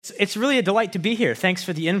It's really a delight to be here. Thanks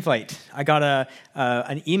for the invite. I got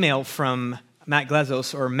an email from Matt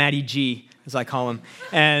Glezos, or Matty G, as I call him.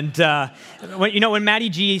 And when Matty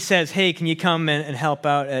G says, "Hey, can you come and help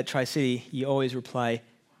out at Tri-City?" you always reply,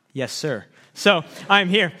 "Yes, sir." So I'm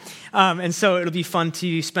here. And so it'll be fun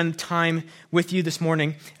to spend time with you this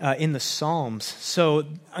morning in the Psalms. So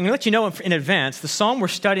I'm going to let you know in advance, the psalm we're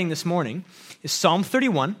studying this morning is Psalm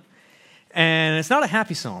 31. And it's not a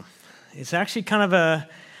happy psalm. It's actually kind of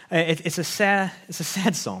it's a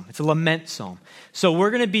sad psalm. It's a lament psalm. So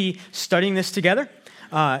we're going to be studying this together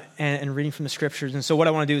and reading from the scriptures. And so what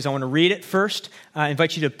I want to do is I want to read it first. I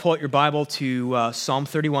invite you to pull out your Bible to Psalm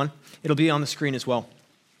 31. It'll be on the screen as well.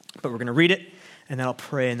 But we're going to read it, and then I'll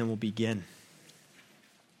pray, and then we'll begin.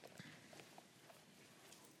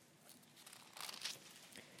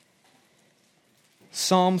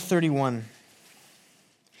 Psalm 31.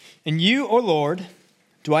 In you, O Lord,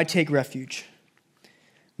 do I take refuge.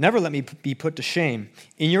 Never let me be put to shame.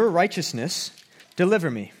 In your righteousness,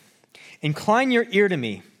 deliver me. Incline your ear to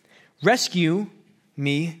me. Rescue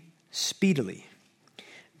me speedily.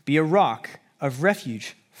 Be a rock of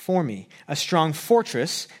refuge for me, a strong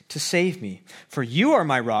fortress to save me. For you are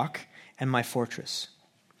my rock and my fortress.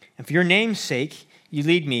 And for your name's sake, you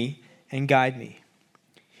lead me and guide me.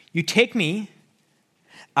 You take me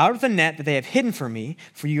out of the net that they have hidden for me,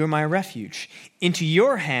 for you are my refuge. Into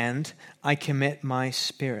your hand I commit my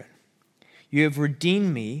spirit. You have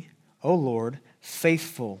redeemed me, O Lord,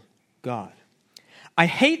 faithful God. I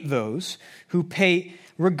hate those who pay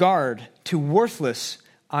regard to worthless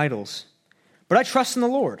idols, but I trust in the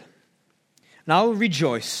Lord. And I will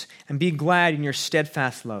rejoice and be glad in your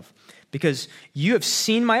steadfast love, because you have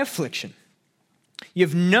seen my affliction. You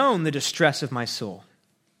have known the distress of my soul.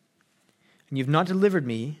 And you have not delivered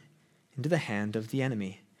me into the hand of the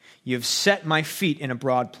enemy. You have set my feet in a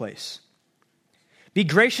broad place. Be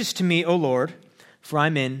gracious to me, O Lord, for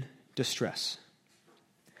I'm in distress.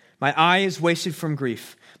 My eye is wasted from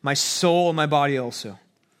grief, my soul and my body also.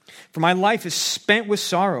 For my life is spent with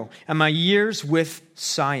sorrow, and my years with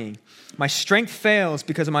sighing. My strength fails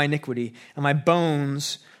because of my iniquity, and my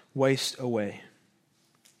bones waste away.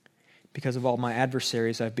 Because of all my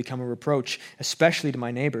adversaries, I've become a reproach, especially to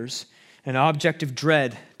my neighbors, an object of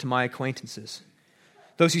dread to my acquaintances.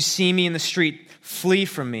 Those who see me in the street flee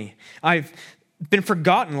from me. I've been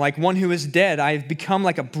forgotten like one who is dead. I have become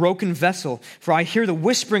like a broken vessel, for I hear the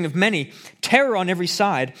whispering of many, terror on every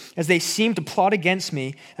side, as they seem to plot against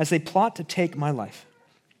me, as they plot to take my life.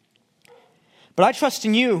 But I trust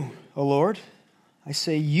in you, O Lord. I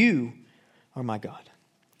say you are my God.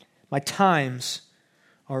 My times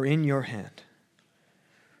are in your hand.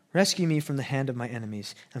 Rescue me from the hand of my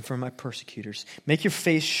enemies and from my persecutors. Make your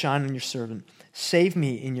face shine on your servant. Save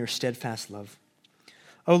me in your steadfast love.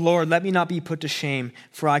 O Lord, let me not be put to shame,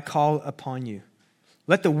 for I call upon you.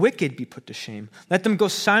 Let the wicked be put to shame. Let them go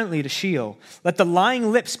silently to Sheol. Let the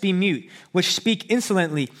lying lips be mute, which speak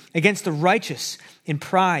insolently against the righteous in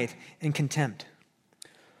pride and contempt.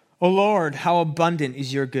 O Lord, how abundant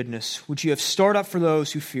is your goodness, which you have stored up for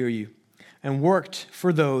those who fear you, and worked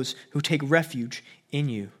for those who take refuge in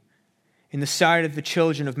you. In the sight of the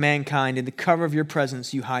children of mankind, in the cover of your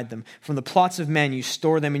presence, you hide them. From the plots of men, you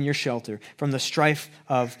store them in your shelter, from the strife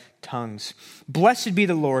of tongues. Blessed be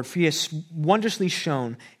the Lord, for he has wondrously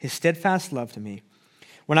shown his steadfast love to me.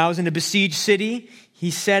 When I was in a besieged city,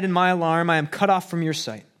 he said in my alarm, I am cut off from your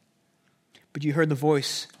sight. But you heard the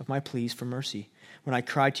voice of my pleas for mercy when I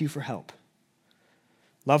cried to you for help.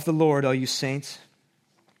 Love the Lord, all you saints.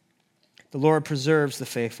 The Lord preserves the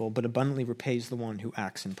faithful, but abundantly repays the one who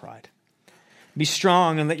acts in pride. Be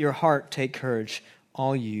strong and let your heart take courage,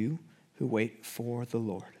 all you who wait for the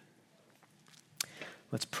Lord.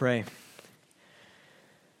 Let's pray.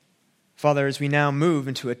 Father, as we now move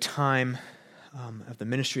into a time of the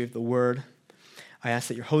ministry of the Word, I ask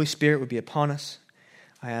that your Holy Spirit would be upon us.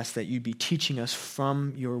 I ask that you'd be teaching us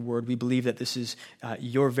from your Word. We believe that this is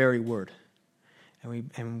your very Word.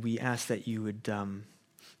 And we ask that you would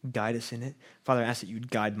guide us in it. Father, I ask that you would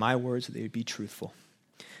guide my words, that they would be truthful.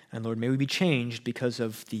 And Lord, may we be changed because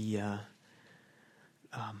of the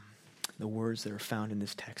words that are found in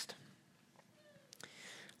this text.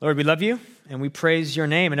 Lord, we love you and we praise your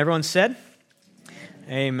name. And everyone said,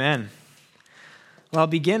 Amen. Well, I'll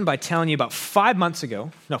begin by telling you about 5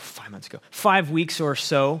 weeks or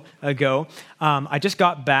so ago, I just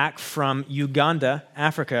got back from Uganda,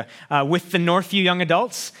 Africa, with the Northview Young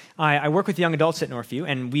Adults. I work with young adults at Northview,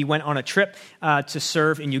 and we went on a trip to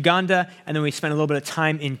serve in Uganda, and then we spent a little bit of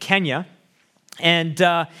time in Kenya. And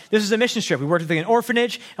this is a mission trip. We worked with an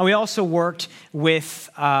orphanage, and we also worked with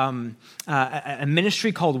a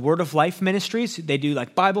ministry called Word of Life Ministries. They do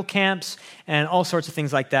like Bible camps and all sorts of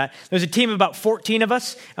things like that. There's a team of about 14 of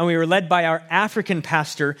us, and we were led by our African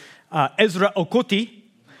pastor, Ezra Okoti,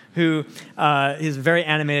 who is a very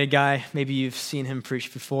animated guy. Maybe you've seen him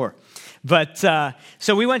preach before. But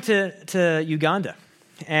so we went to Uganda.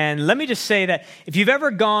 And let me just say that if you've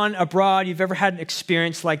ever gone abroad, you've ever had an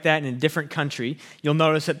experience like that in a different country, you'll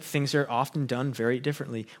notice that things are often done very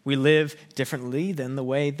differently. We live differently than the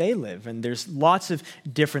way they live, and there's lots of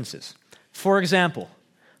differences. For example,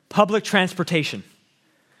 public transportation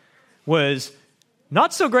was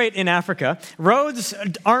not so great in Africa. Roads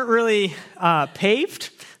aren't really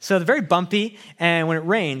paved, so they're very bumpy, and when it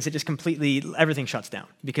rains, it just everything shuts down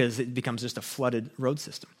because it becomes just a flooded road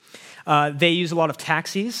system. They use a lot of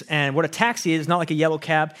taxis, and what a taxi is not like a yellow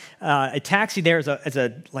cab. A taxi there is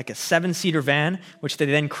like a 7-seater van, which they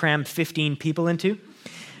then cram 15 people into.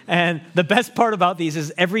 And the best part about these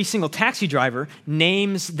is every single taxi driver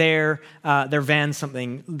names their van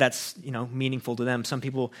something that's meaningful to them. Some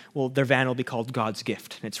people their van will be called God's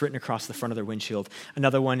Gift, and it's written across the front of their windshield.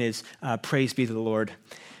 Another one is Praise be to the Lord.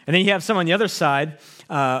 And then you have some on the other side.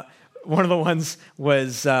 One of the ones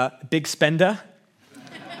was Big Spenda.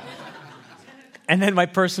 And then my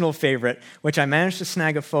personal favorite, which I managed to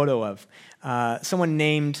snag a photo of, someone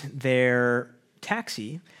named their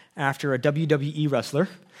taxi after a WWE wrestler.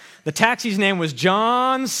 The taxi's name was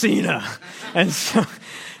John Cena. And so it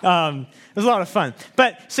was a lot of fun.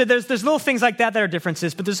 But so there's little things like that are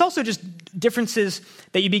differences, but there's also just differences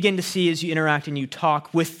that you begin to see as you interact and you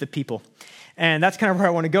talk with the people. And that's kind of where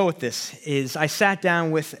I want to go with this, is I sat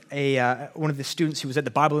down with one of the students who was at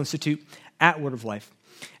the Bible Institute at Word of Life.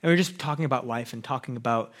 And we were just talking about life and talking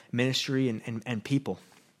about ministry and people.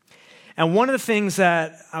 And one of the things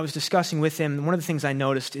that I was discussing with him, one of the things I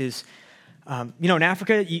noticed is, in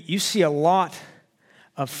Africa, you see a lot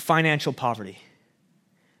of financial poverty.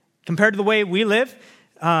 Compared to the way we live,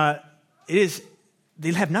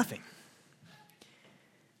 they have nothing.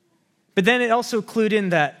 But then it also clued in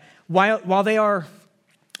that while they are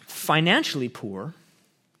financially poor,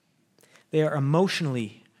 they are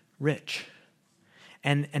emotionally rich.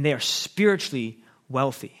 And they are spiritually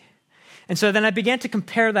wealthy. And so then I began to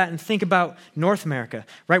compare that and think about North America,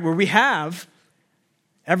 right, where we have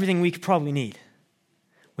everything we could probably need.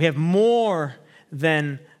 We have more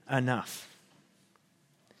than enough.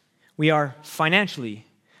 We are financially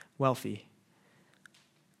wealthy.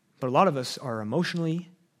 But a lot of us are emotionally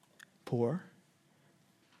poor.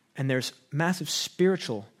 And there's massive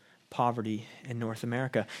spiritual poverty in North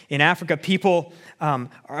America. In Africa, people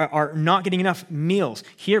are not getting enough meals.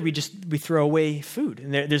 Here, we throw away food,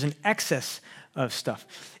 and there's an excess of stuff.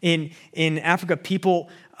 In Africa, people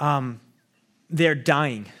they're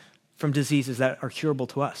dying from diseases that are curable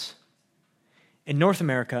to us. In North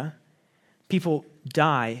America, people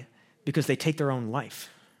die because they take their own life.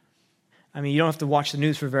 I mean, you don't have to watch the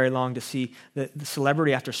news for very long to see the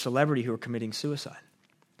celebrity after celebrity who are committing suicide.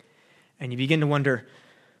 And you begin to wonder,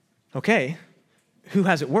 okay, who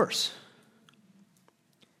has it worse?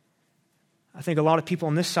 I think a lot of people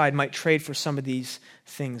on this side might trade for some of these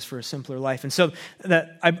things for a simpler life. And so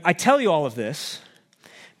I tell you all of this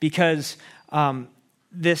because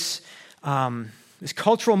this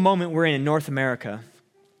cultural moment we're in North America,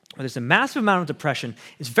 where there's a massive amount of depression,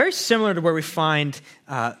 is very similar to where we find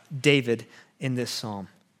David in this psalm.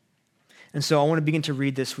 And so I want to begin to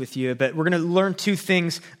read this with you, but we're going to learn two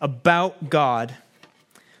things about God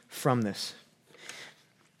from this.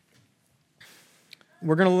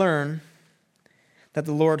 We're going to learn that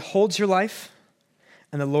the Lord holds your life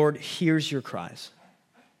and the Lord hears your cries.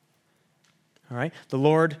 All right? The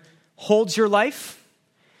Lord holds your life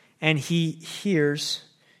and he hears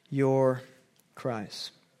your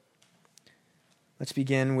cries. Let's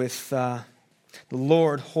begin with the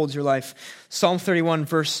Lord holds your life. Psalm 31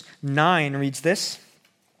 verse 9 reads this.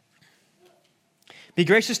 Be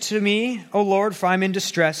gracious to me, O Lord, for I am in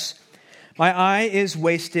distress. My eye is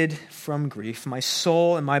wasted from grief, my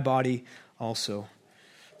soul and my body also.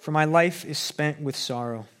 For my life is spent with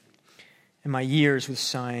sorrow, and my years with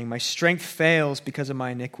sighing. My strength fails because of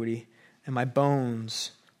my iniquity, and my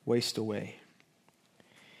bones waste away.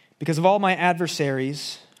 Because of all my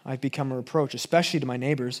adversaries, I've become a reproach, especially to my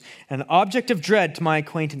neighbors, and an object of dread to my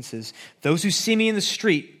acquaintances. Those who see me in the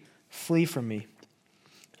street flee from me.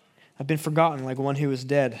 I've been forgotten like one who is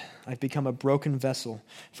dead. I've become a broken vessel,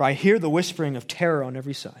 for I hear the whispering of terror on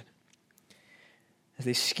every side. As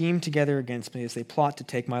they scheme together against me, as they plot to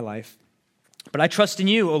take my life. But I trust in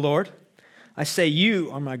you, O Lord. I say, you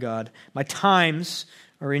are my God. My times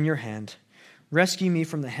are in your hand. Rescue me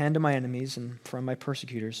from the hand of my enemies and from my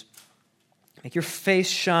persecutors. Make your face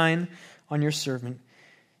shine on your servant.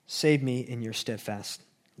 Save me in your steadfast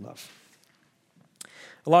love.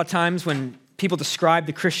 A lot of times when people describe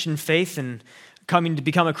the Christian faith and coming to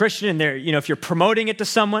become a Christian, and if you're promoting it to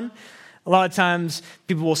someone, a lot of times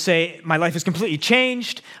people will say, my life is completely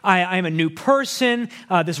changed. I am a new person.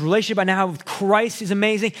 This relationship I now have with Christ is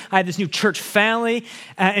amazing. I have this new church family,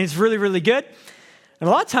 and it's really, really good. And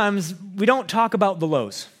a lot of times we don't talk about the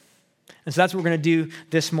lows. And so that's what we're going to do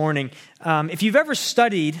this morning. If you've ever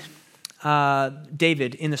studied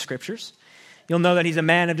David in the scriptures, you'll know that he's a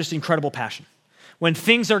man of just incredible passion. When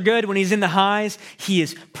things are good, when he's in the highs, he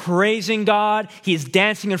is praising God. He is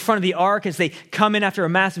dancing in front of the ark as they come in after a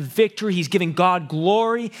massive victory. He's giving God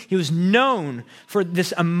glory. He was known for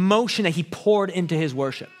this emotion that he poured into his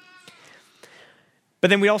worship.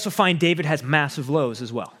 But then we also find David has massive lows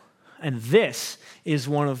as well. And this is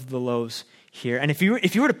one of the lows here. And if you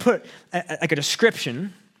were to put a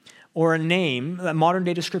description or a name, a modern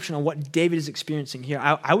day description on what David is experiencing here,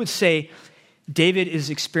 I would say David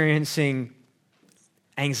is experiencing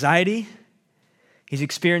anxiety. He's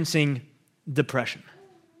experiencing depression.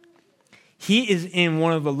 He is in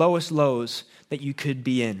one of the lowest lows that you could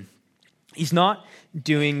be in. He's not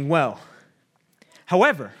doing well.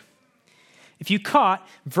 However, if you caught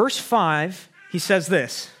verse 5, he says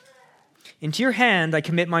this, into your hand I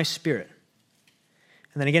commit my spirit.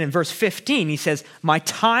 And then again in verse 15, he says, my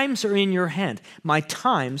times are in your hand. My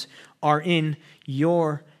times are in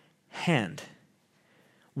your hand.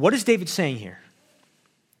 What is David saying here?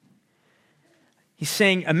 He's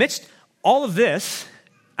saying, amidst all of this,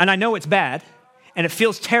 and I know it's bad, and it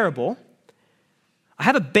feels terrible, I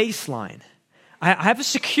have a baseline. I have a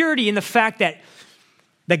security in the fact that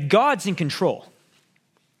God's in control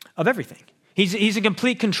of everything. He's in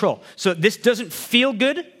complete control. So this doesn't feel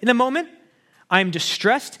good in the moment. I'm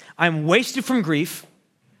distressed. I'm wasted from grief.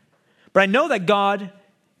 But I know that God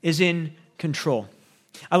is in control.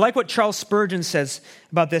 I like what Charles Spurgeon says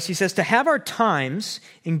about this. He says, to have our times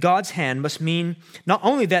in God's hand must mean not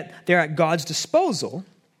only that they're at God's disposal,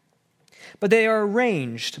 but they are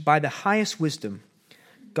arranged by the highest wisdom.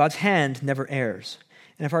 God's hand never errs.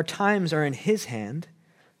 And if our times are in his hand,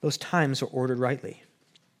 those times are ordered rightly.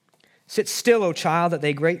 Sit still, O child, at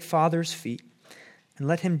thy great Father's feet, and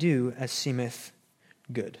let him do as seemeth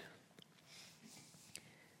good.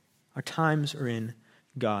 Our times are in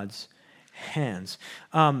God's hands.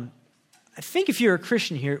 I think if you're a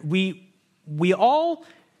Christian here, we all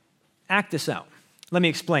act this out. Let me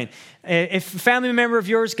explain. If a family member of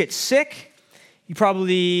yours gets sick,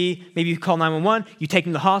 maybe you call 911, you take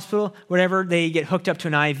them to the hospital, whatever, they get hooked up to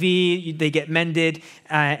an IV, they get mended,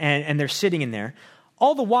 and they're sitting in there.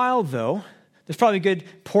 All the while, though, there's probably a good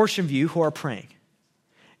portion of you who are praying.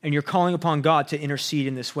 And you're calling upon God to intercede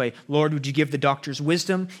in this way. Lord, would you give the doctors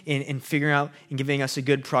wisdom in figuring out and giving us a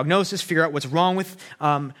good prognosis, figure out what's wrong with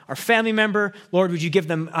our family member. Lord, would you give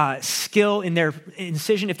them skill in their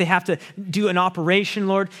incision if they have to do an operation,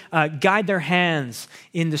 Lord? Guide their hands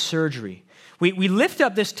in the surgery. We lift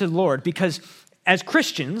up this to the Lord because as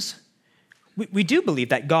Christians, we do believe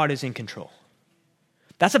that God is in control.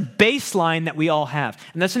 That's a baseline that we all have.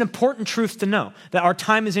 And that's an important truth to know, that our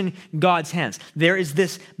time is in God's hands. There is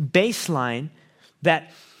this baseline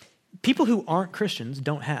that people who aren't Christians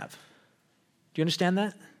don't have. Do you understand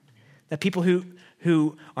that? That people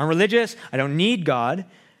who aren't religious, I don't need God,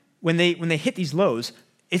 when they hit these lows,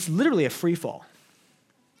 it's literally a free fall.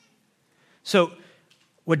 So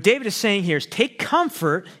what David is saying here is take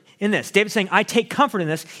comfort in this. David's saying, I take comfort in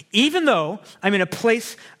this, even though I'm in a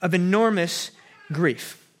place of enormous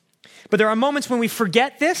grief. But there are moments when we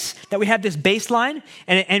forget this, that we have this baseline,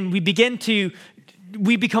 and we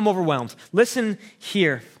become overwhelmed. Listen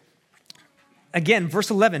here. Again,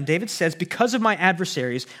 verse 11, David says, because of my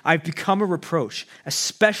adversaries, I've become a reproach,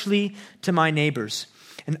 especially to my neighbors,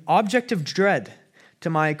 an object of dread to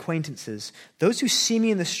my acquaintances. Those who see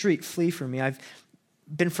me in the street flee from me. I've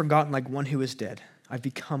been forgotten like one who is dead. I've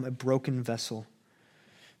become a broken vessel.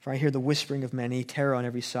 For I hear the whispering of many, terror on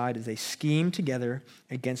every side as they scheme together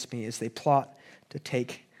against me, as they plot to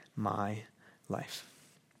take my life.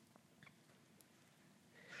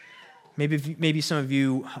 Maybe some of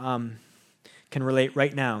you can relate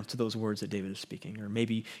right now to those words that David is speaking, or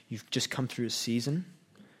maybe you've just come through a season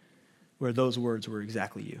where those words were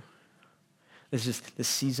exactly you. This is this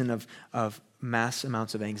season of mass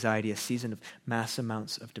amounts of anxiety, a season of mass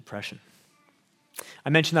amounts of depression. I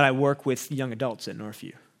mentioned that I work with young adults at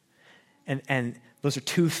Northview. And those are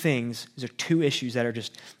two two issues that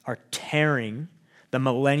are tearing the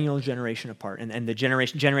millennial generation apart and the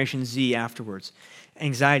Generation Z afterwards.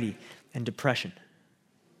 Anxiety. and depression.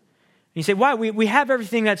 And you say, why? We have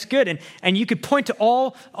everything that's good. And you could point to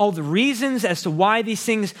all the reasons as to why these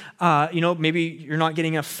things, maybe you're not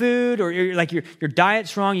getting enough food, or your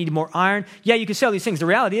diet's wrong, you need more iron. Yeah, you can say all these things. The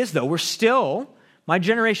reality is, though, my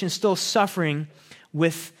generation is still suffering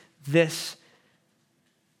with this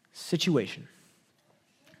situation.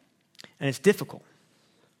 And it's difficult.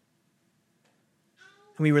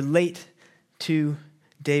 And we relate to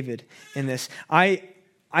David in this. I've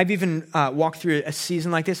even walked through a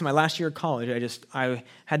season like this in my last year of college. I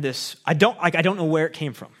had this, I don't know where it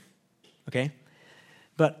came from, okay?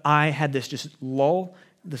 But I had this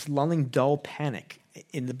lulling dull panic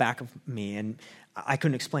in the back of me, and I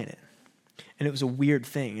couldn't explain it. And it was a weird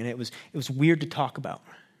thing, and it was weird to talk about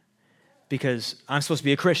because I'm supposed to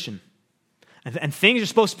be a Christian. And things are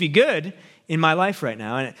supposed to be good in my life right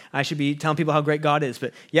now, and I should be telling people how great God is,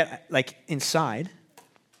 but yet, inside,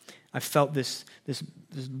 I felt this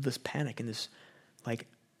panic and this,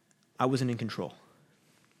 I wasn't in control.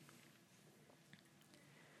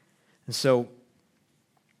 And so,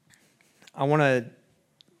 I want to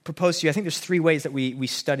propose to you, I think there's three ways that we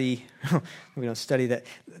study, we don't study that.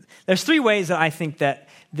 There's three ways that I think that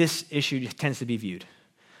this issue tends to be viewed.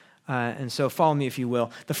 And so follow me if you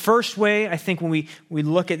will. The first way, I think, when we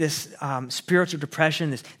look at this spiritual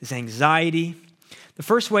depression, this anxiety, the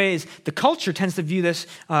first way is the culture tends to view this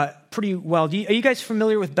pretty well. Are you guys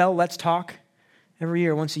familiar with Bell Let's Talk? Every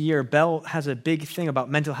year, once a year, Bell has a big thing about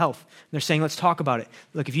mental health. They're saying, let's talk about it.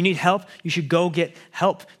 Look, if you need help, you should go get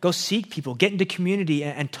help. Go seek people. Get into community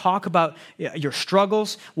and talk about your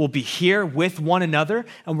struggles. We'll be here with one another,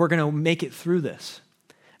 and we're going to make it through this.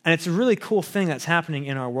 And it's a really cool thing that's happening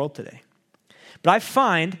in our world today. But I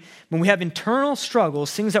find when we have internal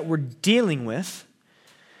struggles, things that we're dealing with,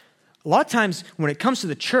 a lot of times when it comes to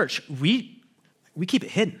the church, we keep it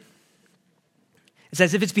hidden. It's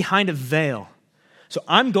as if it's behind a veil. So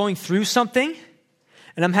I'm going through something,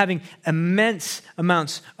 and I'm having immense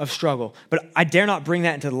amounts of struggle, but I dare not bring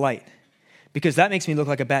that into the light because that makes me look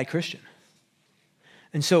like a bad Christian.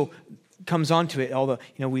 And so comes onto it,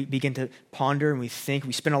 we begin to ponder and we think,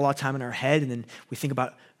 we spend a lot of time in our head, and then we think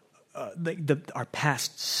about our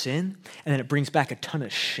past sin, and then it brings back a ton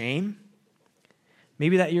of shame.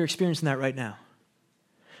 Maybe that you're experiencing that right now.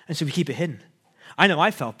 And so we keep it hidden. I know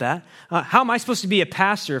I felt that. How am I supposed to be a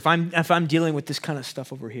pastor if I'm dealing with this kind of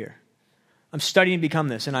stuff over here? I'm studying to become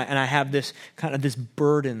this, and I have this kind of this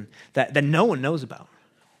burden that no one knows about.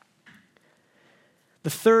 The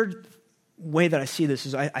third way that I see this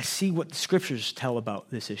is I see what the scriptures tell about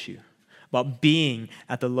this issue, about being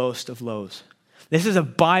at the lowest of lows. This is a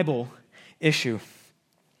Bible issue.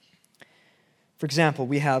 For example,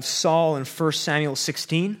 we have Saul in 1 Samuel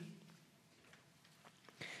 16.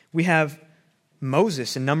 We have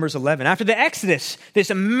Moses in Numbers 11. After the Exodus,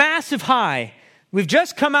 this massive high, we've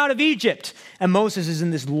just come out of Egypt, and Moses is in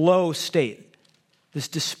this low state, this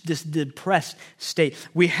depressed state.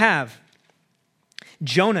 We have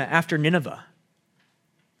Jonah after Nineveh,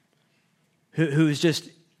 who's just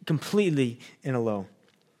completely in a low.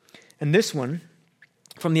 And this one,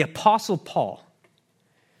 from the Apostle Paul,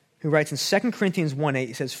 who writes in 2 Corinthians 1:8,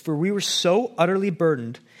 he says, "For we were so utterly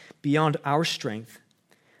burdened beyond our strength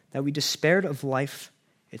that we despaired of life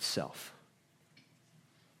itself."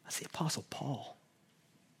 That's the Apostle Paul.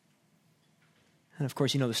 And of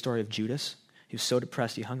course, you know the story of Judas. He was so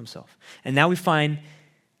depressed, he hung himself. And now we find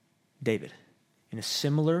David in a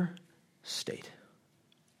similar state.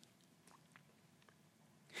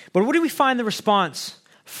 But what do we find the response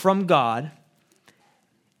from God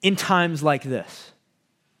in times like this?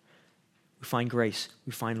 We find grace,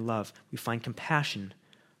 we find love, we find compassion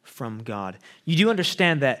from God. You do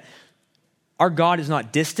understand that our God is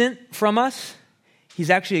not distant from us. He's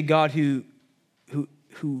actually a God who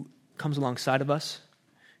comes alongside of us,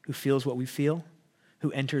 who feels what we feel,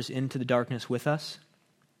 who enters into the darkness with us.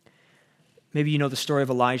 Maybe you know the story of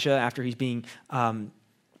Elijah after he's being,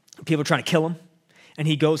 people are trying to kill him. And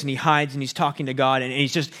he goes and he hides and he's talking to God, and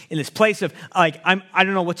he's just in this place of I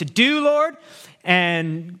don't know what to do, Lord.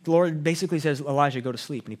 And the Lord basically says, Elijah, go to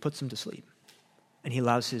sleep. And he puts him to sleep. And he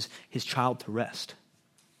allows his child to rest.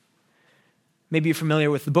 Maybe you're familiar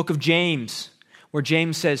with the book of James, where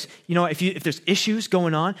James says, if there's issues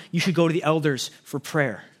going on, you should go to the elders for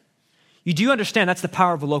prayer. You do understand that's the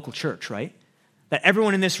power of a local church, right? That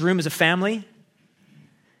everyone in this room is a family.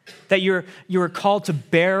 That you're called to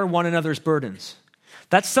bear one another's burdens.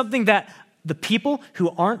 That's something that the people who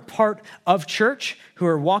aren't part of church, who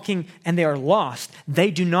are walking and they are lost,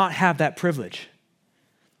 they do not have that privilege.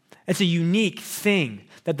 It's a unique thing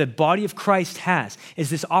that the body of Christ has, is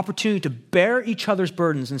this opportunity to bear each other's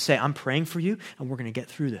burdens and say, I'm praying for you and we're going to get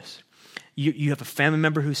through this. You have a family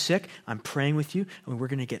member who's sick. I'm praying with you, and we're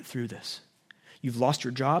going to get through this. You've lost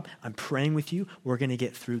your job. I'm praying with you. We're going to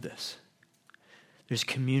get through this. There's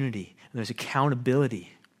community, and there's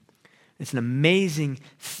accountability. It's an amazing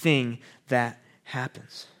thing that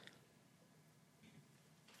happens.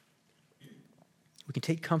 We can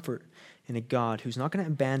take comfort in a God who's not going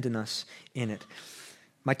to abandon us in it.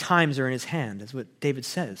 My times are in his hand, is what David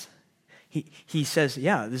says. He says,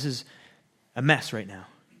 yeah, this is a mess right now.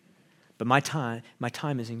 But my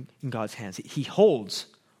time is in God's hands. He holds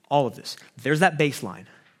all of this. There's that baseline.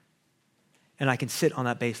 And I can sit on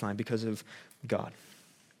that baseline because of God.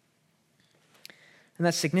 And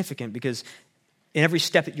that's significant because in every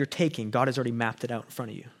step that you're taking, God has already mapped it out in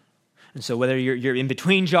front of you. And so whether you're in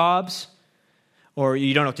between jobs, or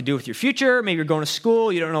you don't know what to do with your future, maybe you're going to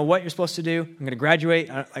school, you don't know what you're supposed to do, I'm going to graduate,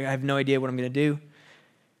 I have no idea what I'm going to do.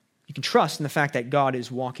 You can trust in the fact that God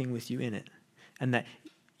is walking with you in it and that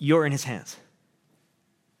you're in his hands.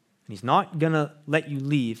 And he's not going to let you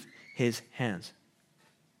leave his hands.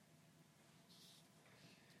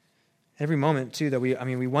 Every moment, too, that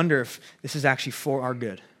we wonder if this is actually for our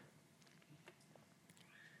good.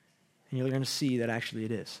 And you're going to see that actually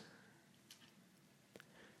it is.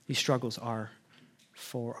 These struggles are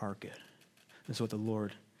for our good. That's what the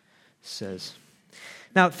Lord says.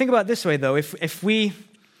 Now, think about it this way, though. If we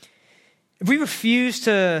refuse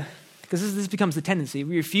to, because this becomes the tendency,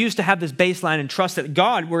 we refuse to have this baseline and trust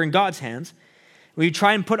that we're in God's hands. We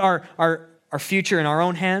try and put our future in our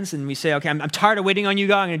own hands, and we say, okay, I'm tired of waiting on you,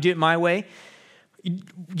 God. I'm going to do it my way.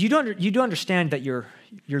 You do understand that you're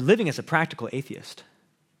living as a practical atheist.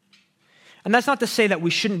 And that's not to say that we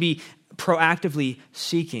shouldn't be proactively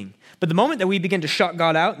seeking. But the moment that we begin to shut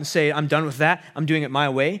God out and say, I'm done with that, I'm doing it my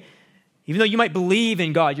way, even though you might believe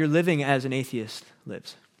in God, you're living as an atheist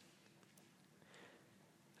lives.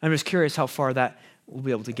 I'm just curious how far that will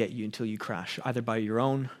be able to get you until you crash, either by your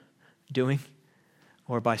own doing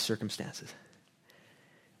or by circumstances.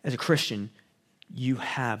 As a Christian, you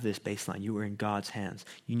have this baseline. You are in God's hands.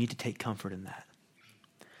 You need to take comfort in that.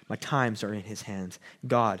 My times are in his hands.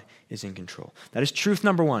 God is in control. That is truth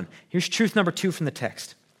number one. Here's truth number two from the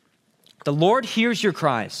text. The Lord hears your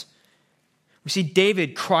cries. We see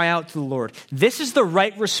David cry out to the Lord. This is the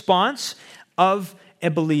right response of a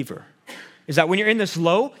believer. Is that when you're in this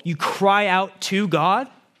low, you cry out to God,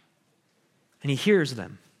 and he hears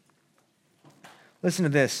them. Listen to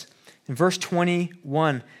this. In verse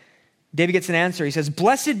 21, David gets an answer. He says,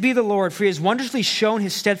 "Blessed be the Lord, for he has wondrously shown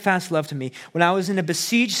his steadfast love to me. When I was in a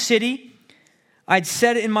besieged city, I'd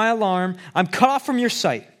said in my alarm, I'm cut off from your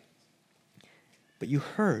sight. But you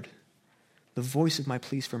heard the voice of my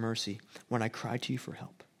pleas for mercy when I cried to you for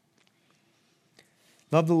help.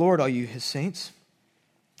 Love the Lord, all you his saints.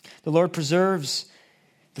 The Lord preserves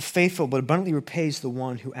the faithful, but abundantly repays the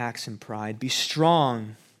one who acts in pride. Be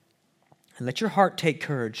strong, and let your heart take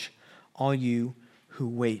courage, all you who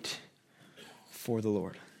wait for the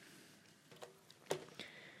Lord."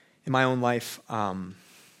 In my own life, I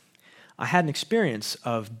had an experience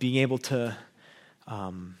of being able to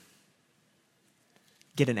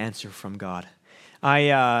get an answer from God. So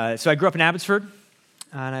I grew up in Abbotsford,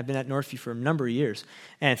 and I've been at Northview for a number of years.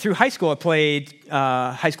 And through high school, I played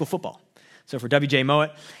high school football. So for W.J.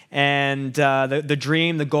 Mowat, and the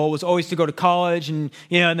dream, the goal was always to go to college and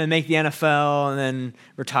then make the NFL and then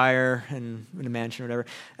retire and in a mansion or whatever.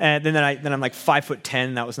 And then I'm like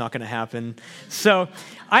 5'10", that was not going to happen. So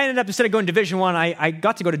I ended up, instead of going to Division I, I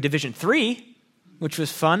got to go to Division III, which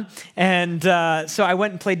was fun. And so I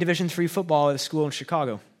went and played Division III football at a school in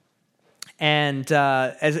Chicago. And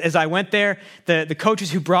as I went there, the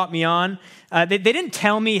coaches who brought me on, they didn't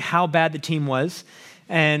tell me how bad the team was.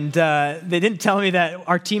 And they didn't tell me that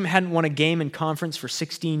our team hadn't won a game in conference for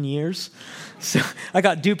 16 years. So I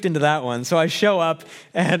got duped into that one. So I show up,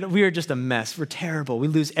 and we were just a mess. We're terrible. We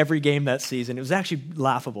lose every game that season. It was actually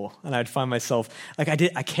laughable. And I'd find myself, I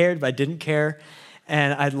cared, but I didn't care.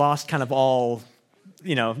 And I'd lost kind of all,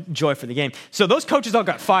 joy for the game. So those coaches all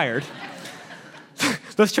got fired.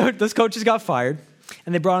 Those coaches got fired,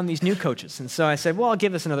 and they brought in these new coaches. And so I said, well, I'll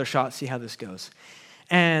give this another shot, see how this goes.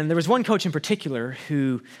 And there was one coach in particular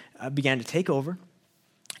who began to take over.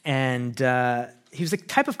 And he was the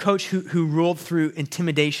type of coach who ruled through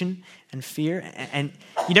intimidation and fear. And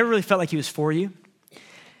you never really felt like he was for you.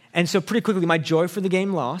 And so pretty quickly, my joy for the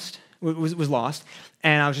game was lost.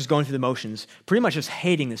 And I was just going through the motions, pretty much just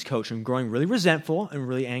hating this coach and growing really resentful and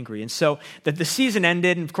really angry. And so the season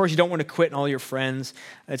ended. And of course, you don't want to quit and all your friends.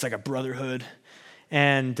 It's like a brotherhood.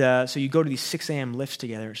 And so you go to these 6 a.m. lifts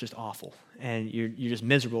together. It's just awful. And you're just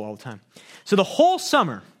miserable all the time. So the whole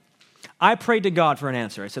summer, I prayed to God for an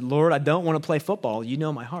answer. I said, Lord, I don't want to play football. You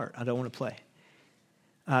know my heart. I don't want to play.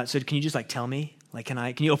 So can you just tell me?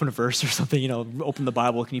 Can you open a verse or something? Open the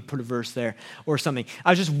Bible. Can you put a verse there or something?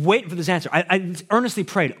 I was just waiting for this answer. I earnestly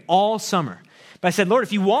prayed all summer. But I said, Lord,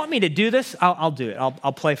 if you want me to do this, I'll do it.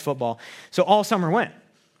 I'll play football. So all summer went.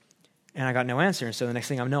 And I got no answer. And so the next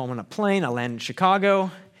thing I know, I'm on a plane. I land in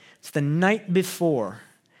Chicago. It's the night before.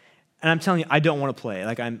 And I'm telling you, I don't want to play.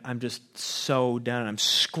 I'm just so done. I'm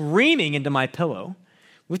screaming into my pillow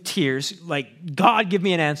with tears, God, give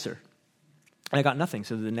me an answer. And I got nothing.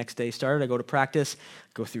 So the next day started. I go to practice,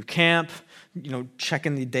 go through camp,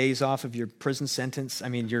 checking the days off of your prison sentence.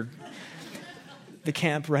 The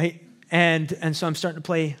camp, right? And so I'm starting to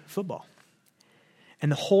play football.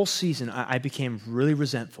 And the whole season, I became really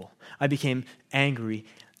resentful. I became angry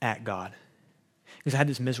at God because I had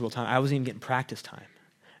this miserable time. I wasn't even getting practice time.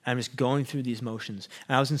 I'm just going through these motions.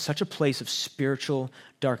 And I was in such a place of spiritual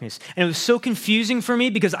darkness. And it was so confusing for me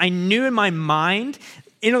because I knew in my mind,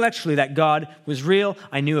 intellectually, that God was real.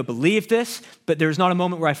 I knew I believed this, but there was not a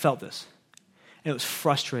moment where I felt this. And it was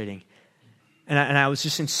frustrating. And I was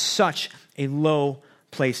just in such a low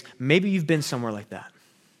place. Maybe you've been somewhere like that.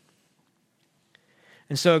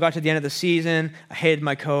 And so I got to the end of the season. I hated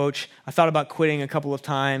my coach. I thought about quitting a couple of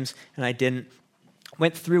times, and I didn't.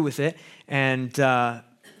 Went through with it, and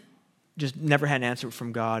just never had an answer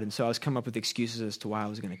from God. And so I was coming up with excuses as to why I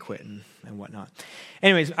was going to quit and whatnot.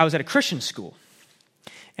 Anyways, I was at a Christian school,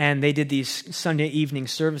 and they did these Sunday evening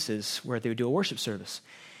services where they would do a worship service.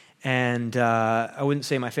 And I wouldn't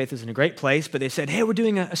say my faith was in a great place, but they said, hey, we're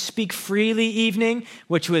doing a speak freely evening,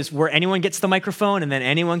 which was where anyone gets the microphone and then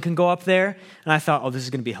anyone can go up there. And I thought, this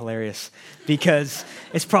is going to be hilarious because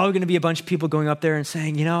it's probably going to be a bunch of people going up there and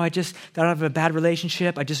saying, I just thought I have a bad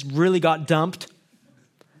relationship. I just really got dumped.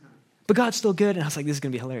 But God's still good. And I was like, this is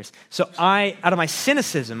going to be hilarious. So I, out of my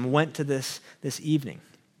cynicism, went to this evening.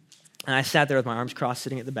 And I sat there with my arms crossed,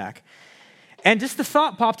 sitting at the back. And just the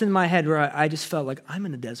thought popped in my head where I just felt like I'm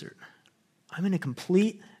in a desert. I'm in a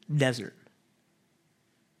complete desert.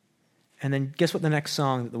 And then guess what the next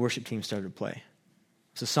song that the worship team started to play?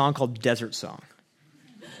 It's a song called Desert Song.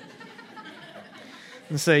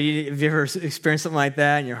 And so have you ever experienced something like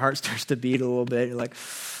that and your heart starts to beat a little bit? You're like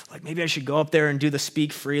maybe I should go up there and do the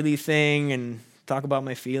speak freely thing and talk about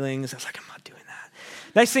my feelings. I was like, I'm not doing that.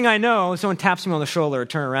 Next thing I know, someone taps me on the shoulder, I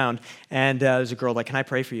turn around, and there's a girl can I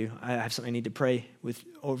pray for you? I have something I need to pray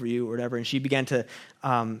over you or whatever. And she began to,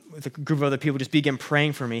 with a group of other people, just begin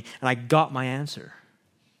praying for me, and I got my answer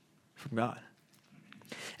from God.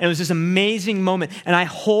 And it was this amazing moment. And I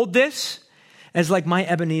hold this as my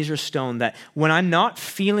Ebenezer stone, that when I'm not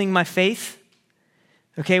feeling my faith,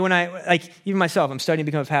 okay, when even myself, I'm studying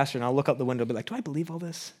to become a pastor, and I'll look out the window and be like, do I believe all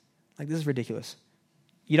this? This is ridiculous.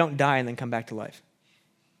 You don't die and then come back to life.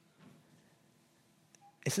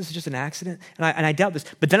 Is this just an accident? And I doubt this.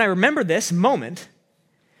 But then I remember this moment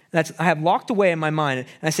that I have locked away in my mind, and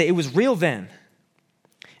I say, it was real then.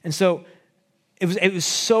 And so it was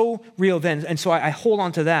so real then. And so I hold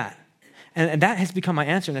on to that. And that has become my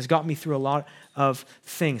answer and has got me through a lot of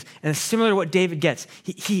things. And it's similar to what David gets.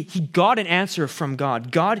 He got an answer from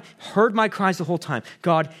God. God heard my cries the whole time.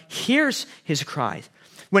 God hears his cries.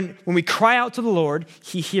 When we cry out to the Lord,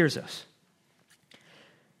 he hears us.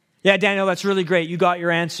 Yeah, Daniel, that's really great. You got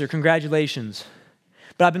your answer. Congratulations.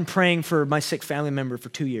 But I've been praying for my sick family member for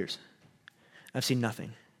 2 years. I've seen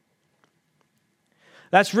nothing.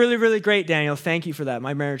 That's really, really great, Daniel. Thank you for that.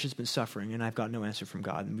 My marriage has been suffering, and I've got no answer from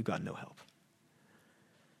God, and we've got no help.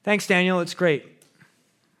 Thanks, Daniel. It's great.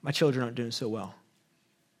 My children aren't doing so well.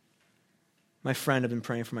 My friend, I've been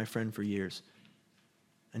praying for my friend for years,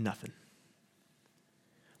 and nothing.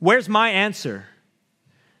 Where's my answer,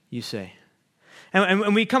 you say?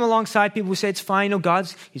 And we come alongside people who say, it's fine,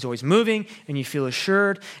 He's always moving, and you feel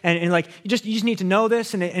assured, and you just need to know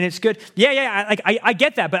this, and it's good. Yeah, I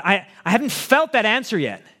get that, but I haven't felt that answer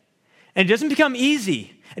yet. And it doesn't become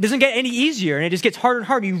easy. It doesn't get any easier, and it just gets harder and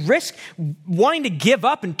harder. You risk wanting to give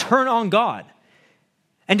up and turn on God,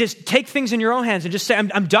 and just take things in your own hands and just say,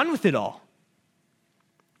 I'm done with it all.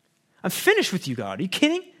 I'm finished with you, God. Are you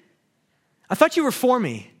kidding? I thought you were for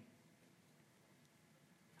me.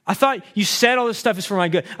 I thought you said all this stuff is for my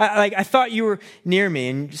good. I thought you were near me,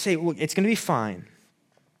 and you say, well, it's going to be fine.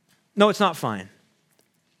 No, it's not fine.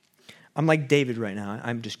 I'm like David right now.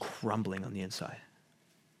 I'm just crumbling on the inside.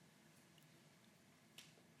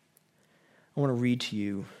 I want to read to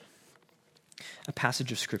you a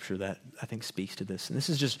passage of Scripture that I think speaks to this. And this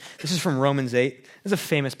is from Romans 8. This is a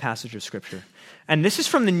famous passage of Scripture. And this is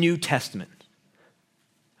from the New Testament.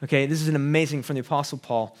 Okay, this is an amazing, from the Apostle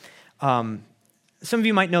Paul. Some of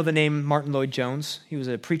you might know the name Martin Lloyd-Jones. He was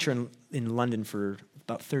a preacher in in London for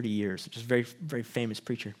about 30 years, which is a very, very famous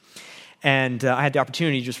preacher. And I had the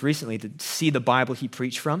opportunity just recently to see the Bible he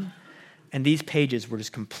preached from, and these pages were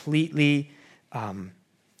just completely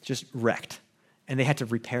just wrecked. And they had to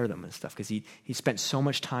repair them and stuff because he spent so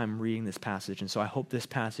much time reading this passage. And so I hope this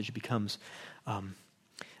passage becomes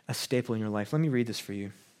a staple in your life. Let me read this for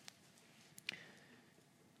you.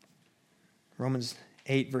 Romans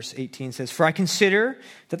 8, verse 18 says, "For I consider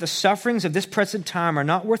that the sufferings of this present time are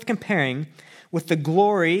not worth comparing with the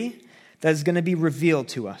glory that is going to be revealed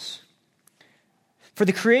to us. For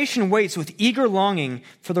the creation waits with eager longing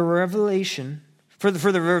for the revelation, for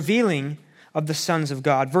the revealing of the sons of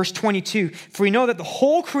God." Verse 22, "For we know that the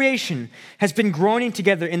whole creation has been groaning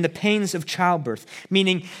together in the pains of childbirth,"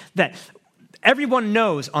 meaning that everyone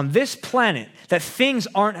knows on this planet that things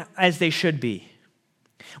aren't as they should be.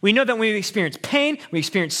 We know that when we experience pain, we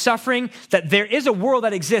experience suffering, that there is a world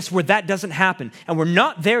that exists where that doesn't happen, and we're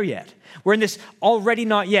not there yet. We're in this already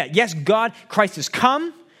not yet. Yes, Christ has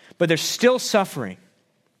come, but there's still suffering.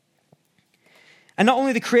 And not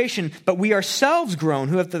only the creation, but we ourselves groan,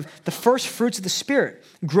 who have the first fruits of the Spirit,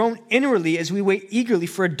 groan inwardly as we wait eagerly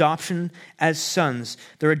for adoption as sons,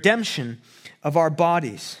 the redemption of our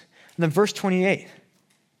bodies. And then verse 28.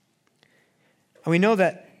 And we know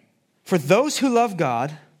that for those who love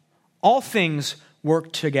God, all things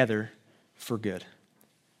work together for good.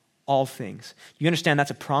 All things. You understand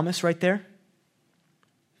that's a promise right there?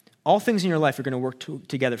 All things in your life are going to work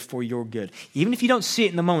together for your good, even if you don't see it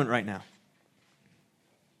in the moment right now.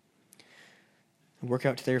 Work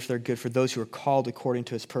out together for their good for those who are called according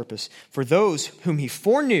to his purpose. For those whom he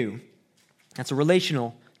foreknew, that's a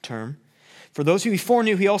relational term, for those whom he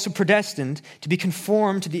foreknew, he also predestined to be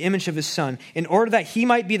conformed to the image of his Son, in order that he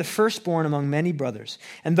might be the firstborn among many brothers.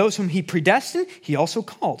 And those whom he predestined, he also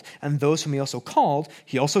called. And those whom he also called,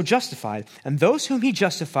 he also justified. And those whom he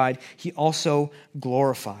justified, he also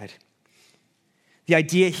glorified. The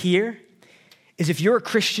idea here is if you're a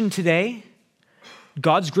Christian today,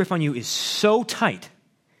 God's grip on you is so tight,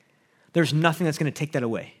 there's nothing that's going to take that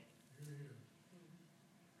away.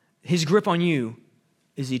 His grip on you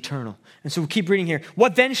is eternal. And so we'll keep reading here.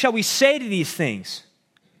 "What then shall we say to these things?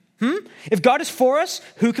 If God is for us,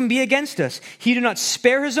 who can be against us? He did not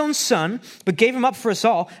spare his own Son, but gave him up for us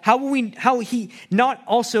all. How will he not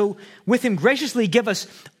also with him graciously give us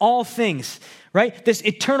all things?" Right? This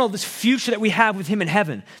eternal, this future that we have with him in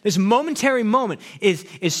heaven, this momentary moment is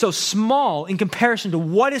so small in comparison to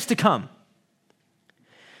what is to come.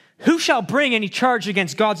 "Who shall bring any charge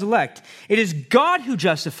against God's elect? It is God who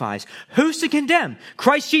justifies. Who's to condemn?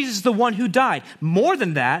 Christ Jesus is the one who died. More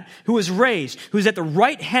than that, who was raised, who is at the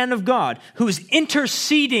right hand of God, who is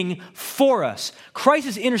interceding for us." Christ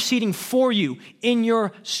is interceding for you in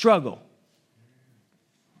your struggle.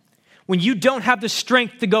 When you don't have the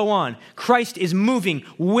strength to go on, Christ is moving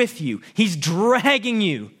with you. He's dragging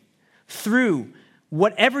you through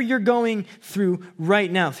whatever you're going through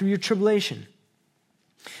right now, through your tribulation.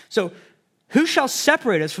 So, who shall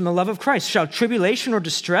separate us from the love of Christ? Shall tribulation or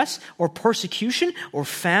distress or persecution or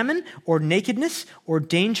famine or nakedness or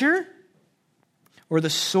danger or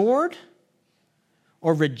the sword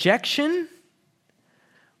or rejection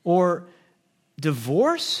or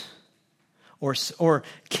divorce or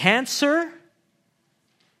cancer?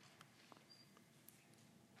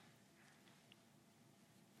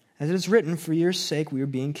 As it is written, "For your sake we are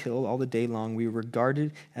being killed all the day long. We are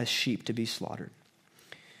regarded as sheep to be slaughtered.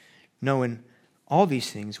 No, in all these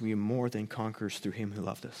things we are more than conquerors through him who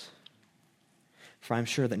loved us. For I am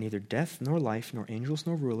sure that neither death, nor life, nor angels,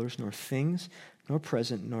 nor rulers, nor things, nor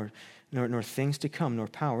present, nor things to come, nor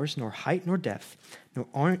powers, nor height, nor depth,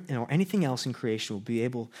 nor anything else in creation will be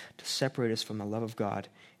able to separate us from the love of God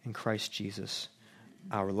in Christ Jesus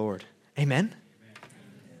our Lord." Amen?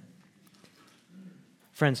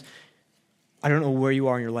 Friends, I don't know where you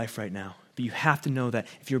are in your life right now, but you have to know that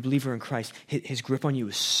if you're a believer in Christ, his grip on you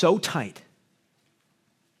is so tight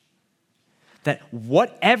that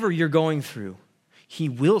whatever you're going through, he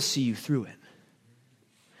will see you through it.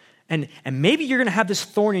 And maybe you're going to have this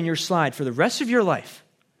thorn in your side for the rest of your life.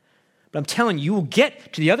 But I'm telling you, you will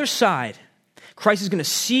get to the other side. Christ is going to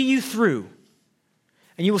see you through.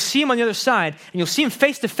 And you will see him on the other side, and you'll see him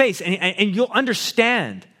face to face, and you'll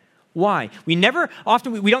understand why. We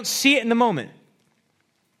don't see it in the moment.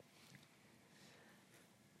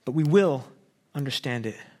 But we will understand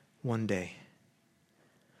it one day.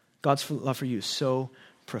 God's love for you is so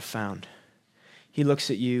profound. He looks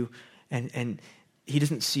at you and he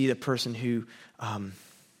doesn't see the person who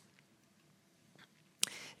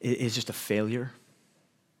is just a failure.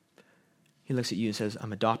 He looks at you and says,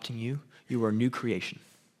 "I'm adopting you. You are a new creation.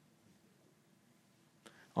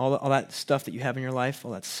 all that stuff that you have in your life,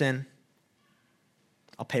 all that sin,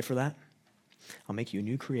 I'll pay for that. I'll make you a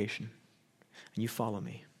new creation, and you follow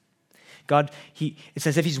me. God, it's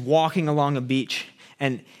as if he's walking along a beach,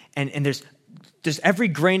 and there's every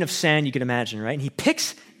grain of sand you can imagine, right? And he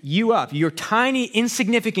picks you up, your tiny,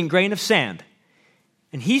 insignificant grain of sand,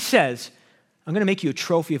 and he says, I'm going to make you a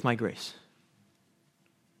trophy of my grace.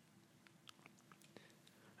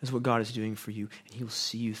 That's what God is doing for you, and he will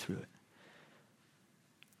see you through it.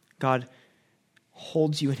 God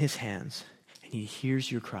holds you in his hands, and he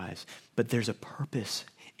hears your cries, but there's a purpose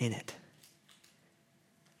in it.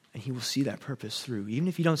 And he will see that purpose through, even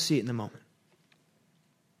if you don't see it in the moment.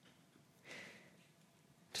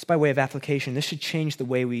 Just by way of application, this should change the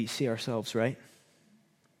way we see ourselves, right?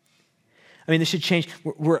 I mean, this should change.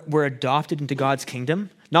 We're adopted into God's kingdom,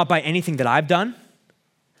 not by anything that I've done,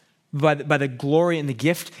 but by the glory and the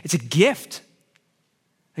gift. It's a gift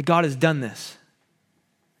that God has done this.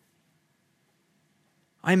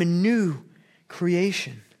 I'm a new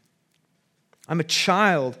creation. I'm a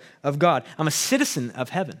child of God. I'm a citizen of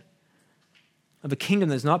heaven, of a kingdom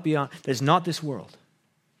that's not this world.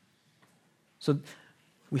 So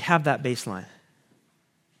we have that baseline.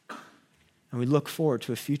 And we look forward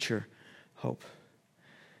to a future hope.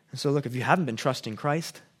 And so look, if you haven't been trusting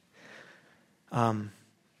Christ,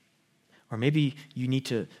 or maybe you need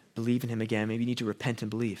to believe in him again, maybe you need to repent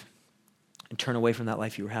and believe and turn away from that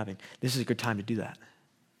life you were having, this is a good time to do that.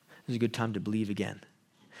 This is a good time to believe again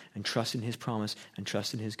and trust in his promise and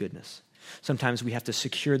trust in his goodness. Sometimes we have to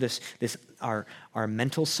secure our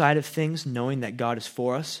mental side of things, knowing that God is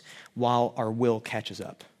for us, while our will catches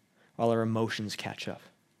up, while our emotions catch up.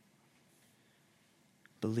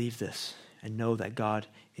 Believe this and know that God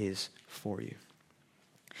is for you.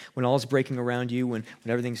 When all is breaking around you, when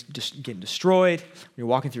everything's just getting destroyed, when you're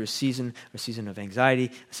walking through a season of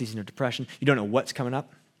anxiety, a season of depression, you don't know what's coming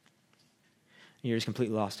up, and you're just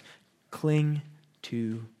completely lost, cling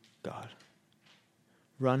to God.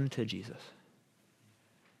 Run to Jesus.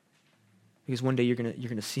 Because one day you're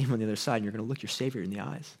gonna see him on the other side, and you're gonna look your Savior in the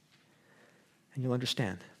eyes, and you'll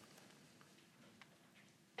understand.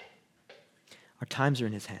 Our times are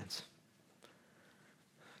in his hands.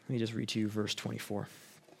 Let me just read to you verse 24.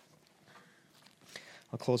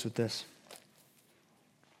 I'll close with this.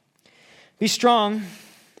 Be strong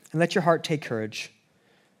and let your heart take courage,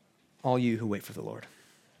 all you who wait for the Lord.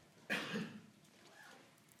 Let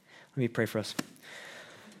me pray for us.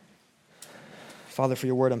 Father, for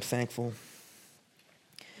your word, I'm thankful.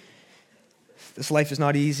 This life is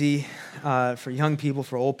not easy for young people,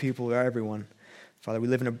 for old people, for everyone. Father, we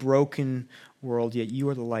live in a broken world, yet you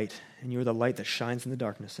are the light, and you are the light that shines in the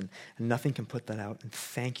darkness, and nothing can put that out. And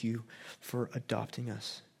thank you for adopting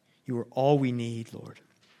us. You are all we need, Lord.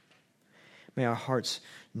 May our hearts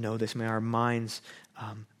know this. May our minds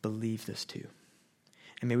believe this too.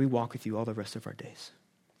 And may we walk with you all the rest of our days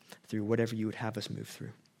through whatever you would have us move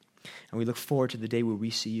through. And we look forward to the day where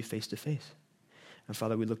we see you face to face. And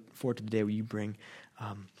Father, we look forward to the day where you bring,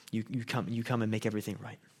 you come and make everything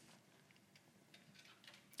right.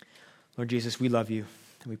 Lord Jesus, we love you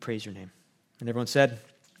and we praise your name. And everyone said,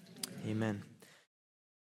 Amen.